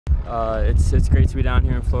It's great to be down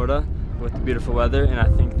here in Florida with the beautiful weather, and I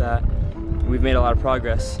think that we've made a lot of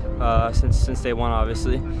progress since day one,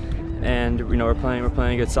 obviously. And you know, we're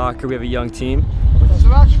playing good soccer. We have a young team.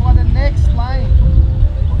 Search for the next line,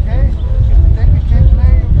 okay? Then we can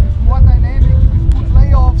play with more dynamic, with good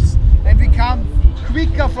layoffs, and we come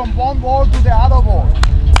quicker from one wall to the other wall.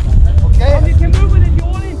 Okay? You can move within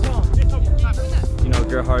your lane, Tom. You know,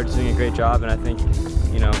 Gerhard's doing a great job, and I think,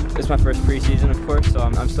 you know, it's my first preseason, of course, so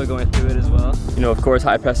I'm still going through it as well. You know, of course,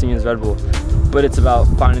 high pressing is Red Bull, but it's about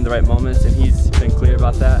finding the right moments, and he's been clear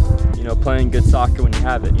about that. You know, playing good soccer when you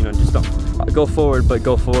have it. You know, just don't go forward, but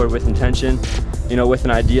go forward with intention. You know, with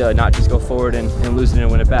an idea, not just go forward and lose it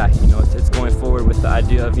and win it back. You know, it's going forward with the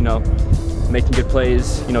idea of, you know, making good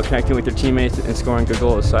plays, you know, connecting with your teammates and scoring good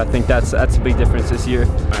goals. So I think that's a big difference this year.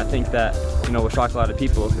 I think that, you know, we'll shock a lot of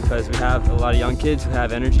people because we have a lot of young kids who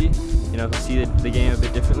have energy, you know, who see the game a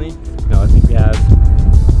bit differently. You know, I think we have,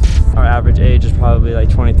 our average age is probably like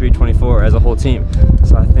 23, 24 as a whole team.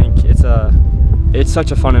 So I think it's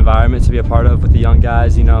such a fun environment to be a part of with the young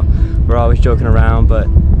guys. You know, we're always joking around, but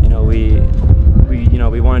you know, we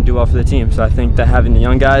want to do well for the team. So I think that having the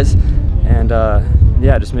young guys and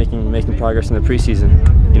yeah, just making progress in the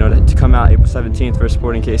preseason. You know, to come out April 17th for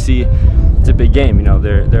Sporting KC, it's a big game. You know,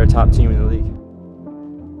 they're a top team in the league.